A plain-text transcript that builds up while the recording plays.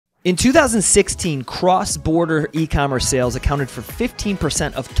In 2016, cross-border e-commerce sales accounted for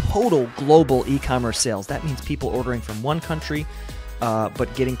 15% of total global e-commerce sales. That means people ordering from one country,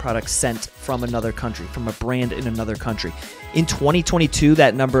 but getting products sent from another country, from a brand in another country. In 2022,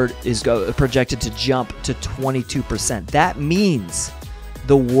 that number is projected to jump to 22%. That means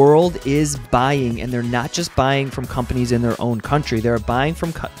the world is buying, and they're not just buying from companies in their own country. They're buying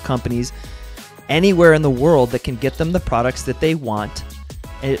from companies anywhere in the world that can get them the products that they want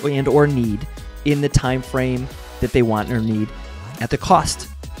and or need in the time frame that they want or need at the cost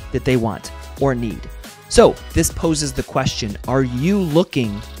that they want or need. So this poses the question, are you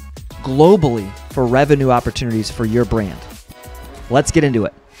looking globally for revenue opportunities for your brand? Let's get into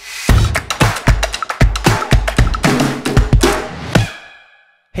it.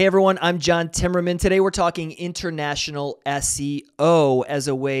 Hey everyone, I'm John Timmerman. Today we're talking international SEO as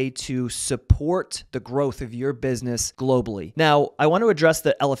a way to support the growth of your business globally. Now, I want to address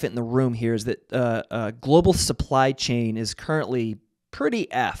the elephant in the room here is that global supply chain is currently pretty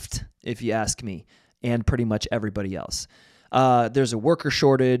effed, if you ask me, and pretty much everybody else. There's a worker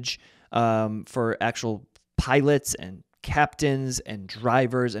shortage for actual pilots and captains and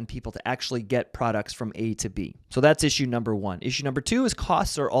drivers and people to actually get products from A to B. So that's issue number one. Issue number two is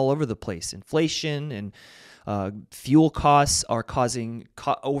costs are all over the place. Inflation and fuel costs are causing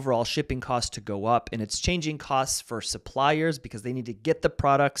overall shipping costs to go up, and it's changing costs for suppliers because they need to get the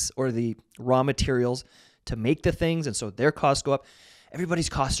products or the raw materials to make the things, and so their costs go up. Everybody's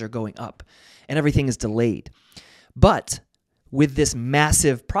costs are going up, and everything is delayed. But with this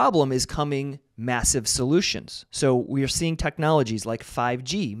massive problem is coming massive solutions. So we are seeing technologies like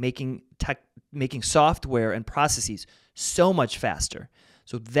 5G making software and processes so much faster.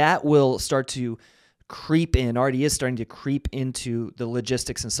 So that will start to creep in, already is starting to creep into the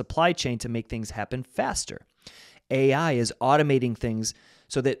logistics and supply chain to make things happen faster. AI is automating things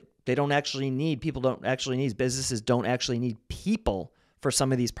so that businesses don't actually need people for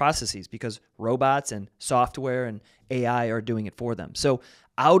some of these processes because robots and software and AI are doing it for them. So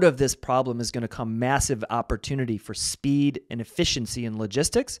out of this problem is going to come massive opportunity for speed and efficiency in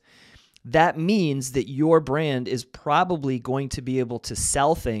logistics. That means that your brand is probably going to be able to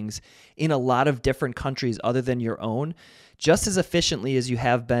sell things in a lot of different countries other than your own, just as efficiently as you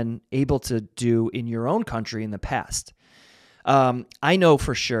have been able to do in your own country in the past. I know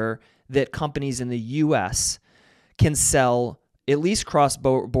for sure that companies in the U.S. can sell at least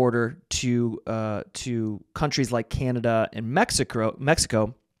cross-border to countries like Canada and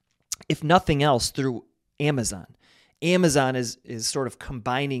Mexico, if nothing else, through Amazon. Amazon is sort of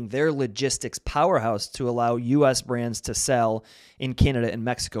combining their logistics powerhouse to allow U.S. brands to sell in Canada and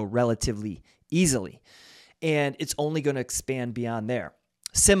Mexico relatively easily. And it's only going to expand beyond there.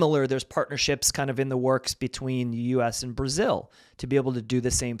 Similar, there's partnerships kind of in the works between the U.S. and Brazil to be able to do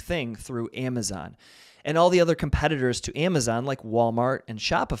the same thing through Amazon. And all the other competitors to Amazon, like Walmart and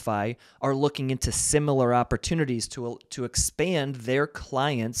Shopify, are looking into similar opportunities to expand their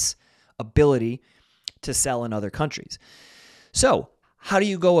clients' ability to sell in other countries. So how do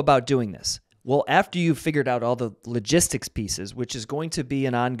you go about doing this? Well, after you've figured out all the logistics pieces, which is going to be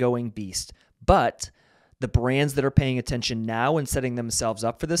an ongoing beast, but the brands that are paying attention now and setting themselves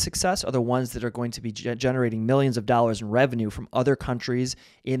up for the success are the ones that are going to be generating millions of dollars in revenue from other countries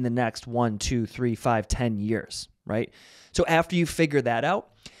in the next 1, 2, 3, 5, 10 years, right? So after you figure that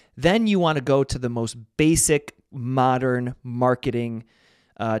out, then you want to go to the most basic modern marketing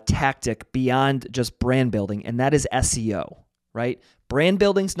tactic beyond just brand building, and that is SEO, right? Brand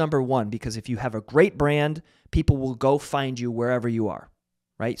building's number one because if you have a great brand, people will go find you wherever you are.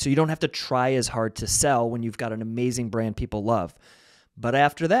 Right? So you don't have to try as hard to sell when you've got an amazing brand people love. But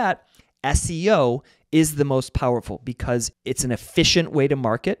after that, SEO is the most powerful because it's an efficient way to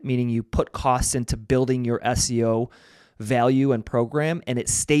market, meaning you put costs into building your SEO value and program, and it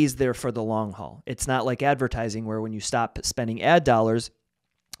stays there for the long haul. It's not like advertising where when you stop spending ad dollars,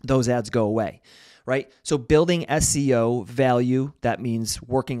 those ads go away, right? So building SEO value, that means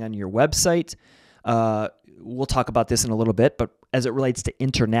working on your website. We'll talk about this in a little bit, but as it relates to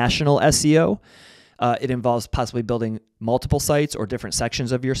international SEO, it involves possibly building multiple sites or different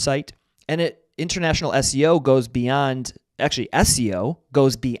sections of your site. And international SEO goes beyond, actually SEO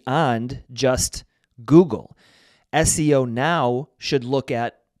goes beyond just Google. SEO now should look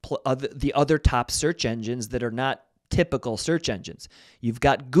at the other top search engines that are not typical search engines. You've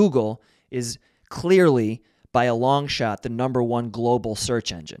got Google is clearly by a long shot the number one global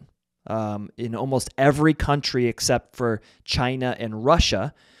search engine. In almost every country except for China and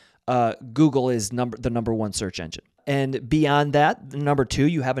Russia, Google is the number one search engine. And beyond that, number two,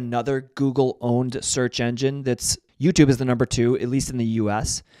 you have another Google-owned search engine that's YouTube is the number 2, at least in the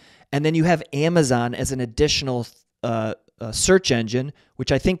US. And then you have Amazon as an additional search engine,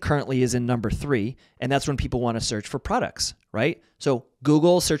 which I think currently is in number 3. And that's when people want to search for products, right? So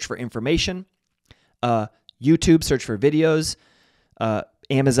Google, search for information. YouTube, search for videos.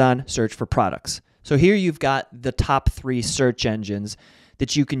 Amazon, search for products. So here you've got the top 3 search engines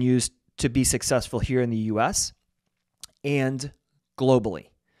that you can use to be successful here in the US and globally.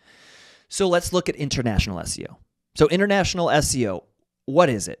 So let's look at international SEO. So international SEO, what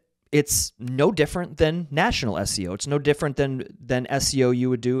is it? It's no different than national SEO. It's no different than SEO you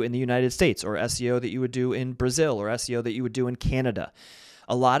would do in the United States, or SEO that you would do in Brazil, or SEO that you would do in Canada.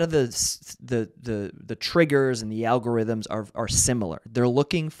 A lot of the triggers and the algorithms are similar. They're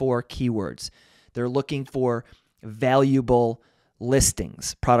looking for keywords. They're looking for valuable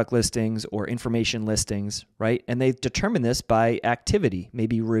listings, product listings or information listings, right? And they determine this by activity,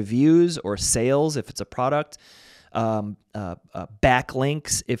 maybe reviews or sales if it's a product,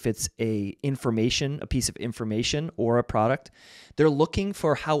 backlinks if it's a piece of information or a product. They're looking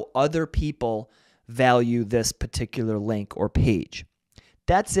for how other people value this particular link or page.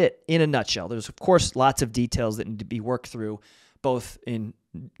 That's it in a nutshell. There's, of course, lots of details that need to be worked through, both in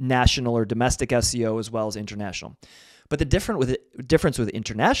national or domestic SEO as well as international. But the difference with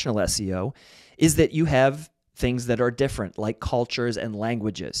international SEO is that you have things that are different, like cultures and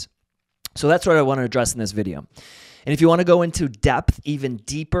languages. So that's what I want to address in this video. And if you want to go into depth, even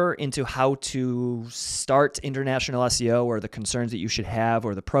deeper into how to start international SEO, or the concerns that you should have,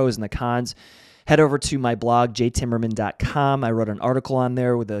 or the pros and the cons, head over to my blog, jtimmerman.com. I wrote an article on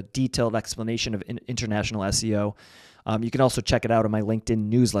there with a detailed explanation of international SEO. You can also check it out on my LinkedIn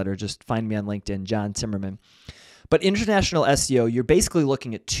newsletter. Just find me on LinkedIn, John Timmerman. But international SEO, you're basically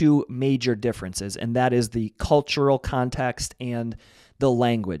looking at 2 major differences, and that is the cultural context and the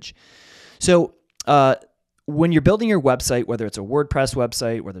language. So when you're building your website, whether it's a WordPress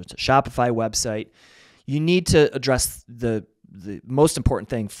website, whether it's a Shopify website, you need to address the most important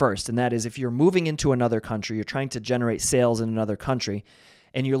thing first, and that is if you're moving into another country, you're trying to generate sales in another country,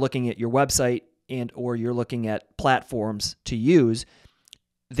 and you're looking at your website or you're looking at platforms to use,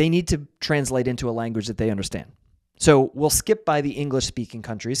 they need to translate into a language that they understand. So we'll skip by the English-speaking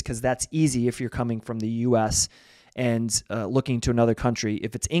countries because that's easy if you're coming from the US and looking to another country.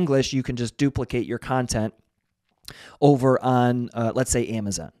 If it's English, you can just duplicate your content over on, let's say,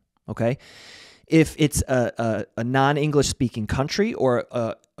 Amazon, okay? If it's a non-English speaking country, or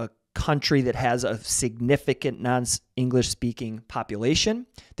a country that has a significant non-English speaking population,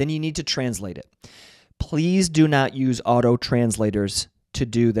 then you need to translate it. Please do not use auto translators to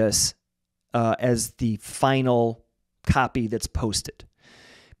do this as the final copy that's posted,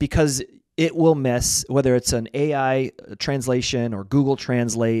 because it will miss, whether it's an AI translation or Google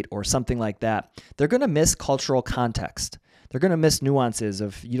Translate or something like that, they're going to miss cultural context. They're going to miss nuances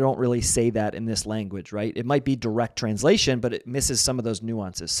of, you don't really say that in this language, right? It might be direct translation, but it misses some of those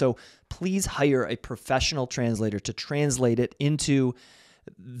nuances. So please hire a professional translator to translate it into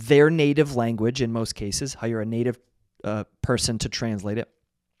their native language. In most cases, hire a native person to translate it,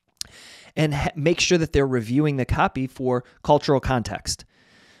 and make sure that they're reviewing the copy for cultural context.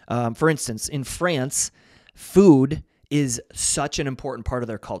 For instance, in France, food is such an important part of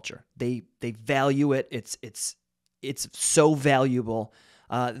their culture. They value it. It's so valuable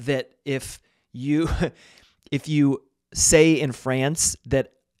that if you say in France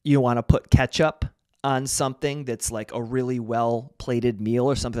that you want to put ketchup on something that's like a really well-plated meal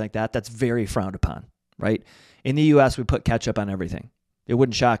or something like that, that's very frowned upon, right? In the US, we put ketchup on everything. It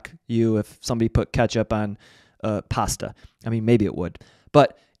wouldn't shock you if somebody put ketchup on pasta. I mean, maybe it would,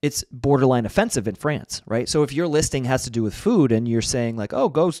 but it's borderline offensive in France, right? So if your listing has to do with food and you're saying like,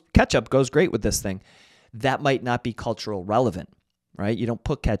 oh, ketchup goes great with this thing, that might not be cultural relevant, right? You don't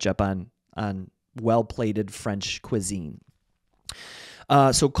put ketchup on well-plated French cuisine.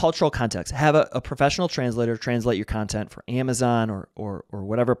 So cultural context. Have a professional translator translate your content for Amazon or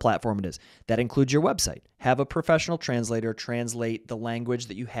whatever platform it is. That includes your website. Have a professional translator translate the language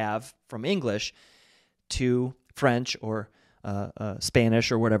that you have from English to French or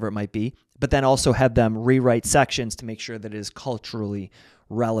Spanish or whatever it might be, but then also have them rewrite sections to make sure that it is culturally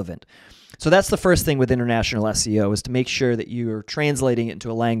relevant. So that's the first thing with international SEO, is to make sure that you're translating it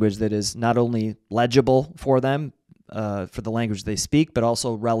into a language that is not only legible for them, for the language they speak, but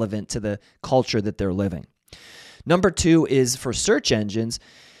also relevant to the culture that they're living. Number 2 is for search engines.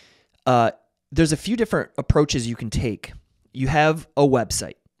 There's a few different approaches you can take. You have a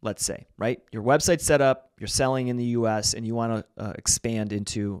website, let's say, right? Your website's set up, you're selling in the US, and you want to expand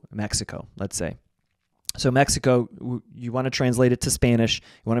into Mexico, let's say. So Mexico, you want to translate it to Spanish.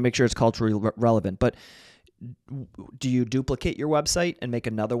 You want to make sure it's culturally relevant. But Do you duplicate your website and make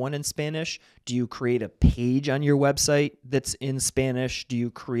another one in Spanish? Do you create a page on your website that's in Spanish? Do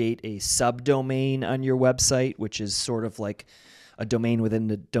you create a subdomain on your website, which is sort of like a domain within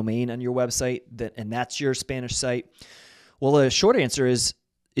the domain on your website, and that's your Spanish site? Well, the short answer is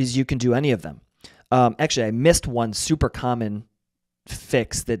you can do any of them. Actually, I missed one super common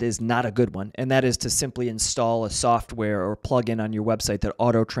fix that is not a good one, and that is to simply install a software or plugin on your website that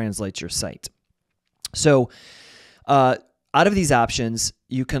auto-translates your site. So out of these options,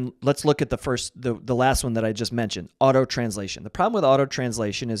 let's look at the last one that I just mentioned, auto-translation. The problem with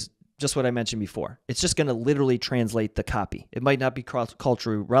auto-translation is just what I mentioned before. It's just going to literally translate the copy. It might not be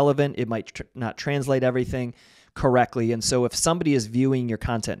culturally relevant. It might not translate everything correctly. And so if somebody is viewing your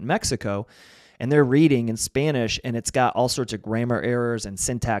content in Mexico and they're reading in Spanish and it's got all sorts of grammar errors and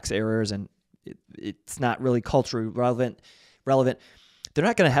syntax errors and it's not really culturally relevant, they're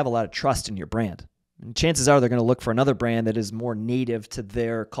not going to have a lot of trust in your brand. And chances are they're going to look for another brand that is more native to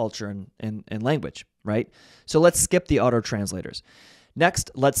their culture and language, right? So let's skip the auto-translators. Next,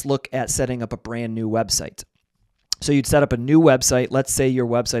 let's look at setting up a brand new website. So you'd set up a new website. Let's say your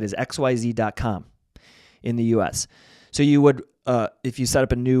website is xyz.com in the US. So you would, if you set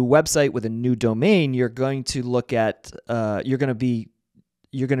up a new website with a new domain, you're going to look at, you're going to be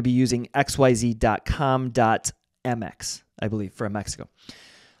using xyz.com.mx, I believe, for Mexico.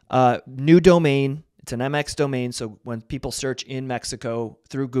 New domain. It's an MX domain, so when people search in Mexico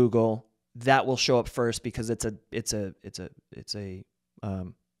through Google, that will show up first because it's a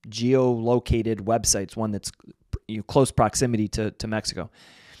geolocated website. It's one that's close proximity to Mexico.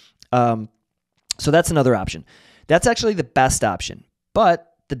 So that's another option. That's actually the best option, but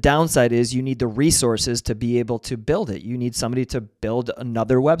the downside is you need the resources to be able to build it. You need somebody to build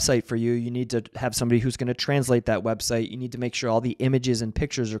another website for you. You need to have somebody who's going to translate that website. You need to make sure all the images and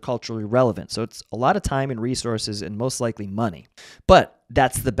pictures are culturally relevant. So it's a lot of time and resources and most likely money. But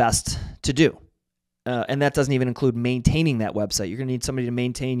that's the best to do. And that doesn't even include maintaining that website. You're going to need somebody to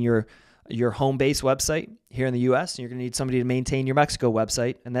maintain your home-based website here in the US, and you're going to need somebody to maintain your Mexico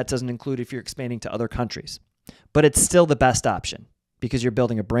website, and that doesn't include if you're expanding to other countries. But it's still the best option, because you're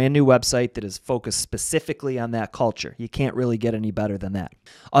building a brand new website that is focused specifically on that culture. You can't really get any better than that.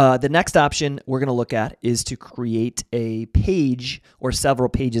 The next option we're going to look at is to create a page or several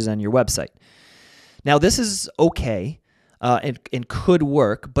pages on your website. Now, this is okay and could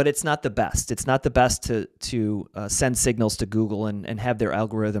work, but it's not the best. It's not the best to send signals to Google and have their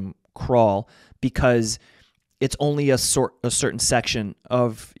algorithm crawl, because it's only a certain section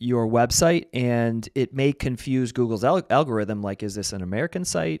of your website, and it may confuse Google's algorithm. Like, is this an American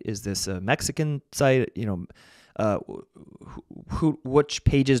site? Is this a Mexican site? Which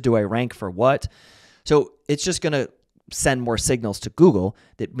pages do I rank for what? So it's just going to send more signals to Google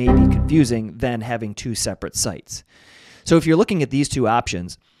that may be confusing than having two separate sites. So if you're looking at these two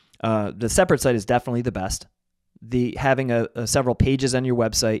options, the separate site is definitely the best. Having several pages on your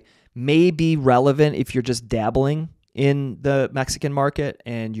website may be relevant if you're just dabbling in the Mexican market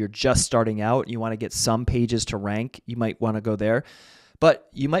and you're just starting out. You want to get some pages to rank. You might want to go there, but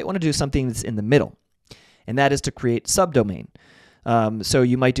you might want to do something that's in the middle, and that is to create subdomain. So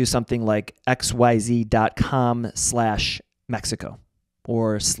you might do something like xyz.com/Mexico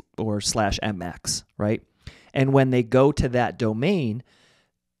or /MX, right? And when they go to that domain,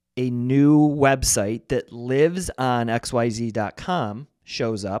 a new website that lives on xyz.com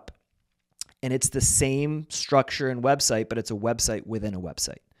shows up, and it's the same structure and website, but it's a website within a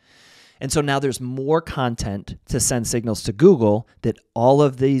website. And so now there's more content to send signals to Google that all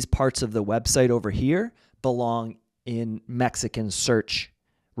of these parts of the website over here belong in Mexican search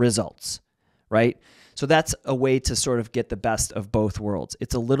results, right? So that's a way to sort of get the best of both worlds.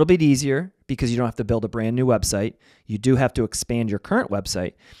 It's a little bit easier because you don't have to build a brand new website. You do have to expand your current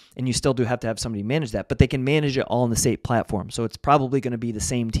website, and you still do have to have somebody manage that, but they can manage it all in the same platform. So it's probably going to be the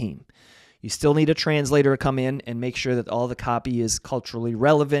same team. You still need a translator to come in and make sure that all the copy is culturally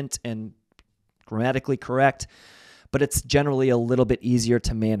relevant and grammatically correct, but it's generally a little bit easier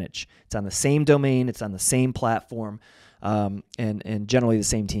to manage. It's on the same domain, it's on the same platform, and generally the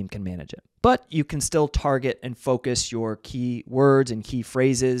same team can manage it. But you can still target and focus your key words and key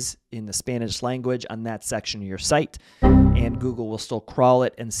phrases in the Spanish language on that section of your site, and Google will still crawl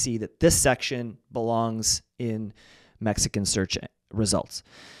it and see that this section belongs in Mexican search results.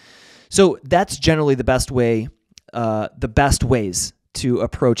 So that's generally the best ways to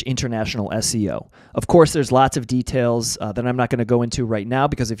approach international SEO. Of course, there's lots of details that I'm not going to go into right now,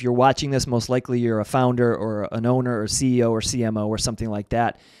 because if you're watching this, most likely you're a founder or an owner or CEO or CMO or something like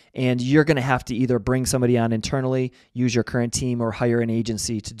that, and you're going to have to either bring somebody on internally, use your current team, or hire an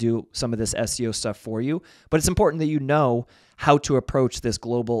agency to do some of this SEO stuff for you. But it's important that you know how to approach this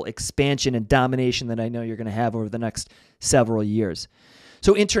global expansion and domination that I know you're going to have over the next several years.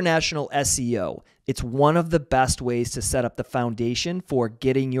 So international SEO, it's one of the best ways to set up the foundation for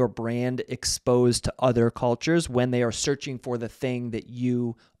getting your brand exposed to other cultures when they are searching for the thing that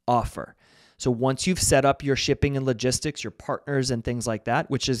you offer. So once you've set up your shipping and logistics, your partners and things like that,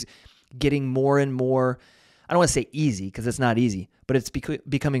 which is getting more and more, I don't want to say easy because it's not easy, but it's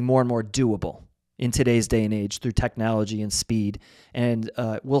becoming more and more doable in today's day and age through technology and speed. And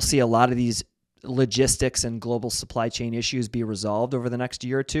we'll see a lot of these logistics and global supply chain issues be resolved over the next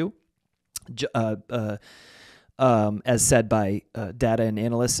year or two, as said by data and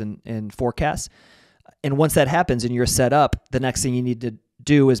analysts and forecasts. And once that happens and you're set up, the next thing you need to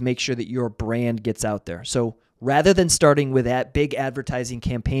do is make sure that your brand gets out there. So rather than starting with that big advertising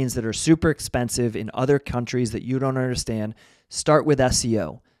campaigns that are super expensive in other countries that you don't understand, start with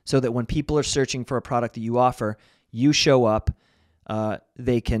SEO so that when people are searching for a product that you offer, you show up.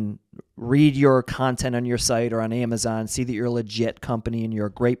 They can read your content on your site or on Amazon, see that you're a legit company and you're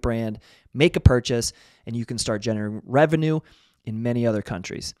a great brand, make a purchase, and you can start generating revenue in many other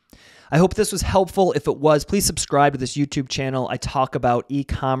countries. I hope this was helpful. If it was, please subscribe to this YouTube channel. I talk about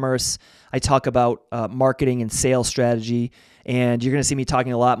e-commerce. I talk about marketing and sales strategy, and you're going to see me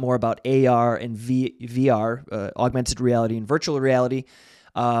talking a lot more about AR and VR, augmented reality and virtual reality.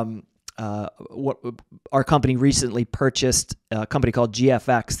 What our company recently purchased a company called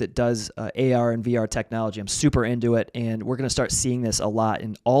GFX that does AR and VR technology. I'm super into it, and we're going to start seeing this a lot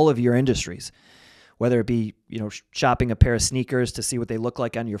in all of your industries, whether it be shopping a pair of sneakers to see what they look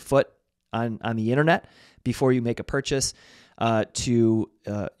like on your foot on the internet before you make a purchase, to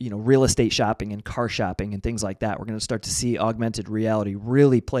real estate shopping and car shopping and things like that. We're going to start to see augmented reality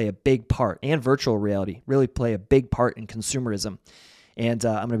really play a big part, and virtual reality really play a big part in consumerism. And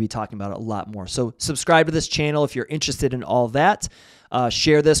I'm going to be talking about it a lot more. So subscribe to this channel if you're interested in all that.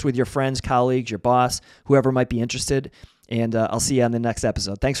 Share this with your friends, colleagues, your boss, whoever might be interested. And I'll see you on the next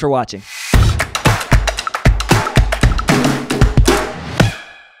episode. Thanks for watching.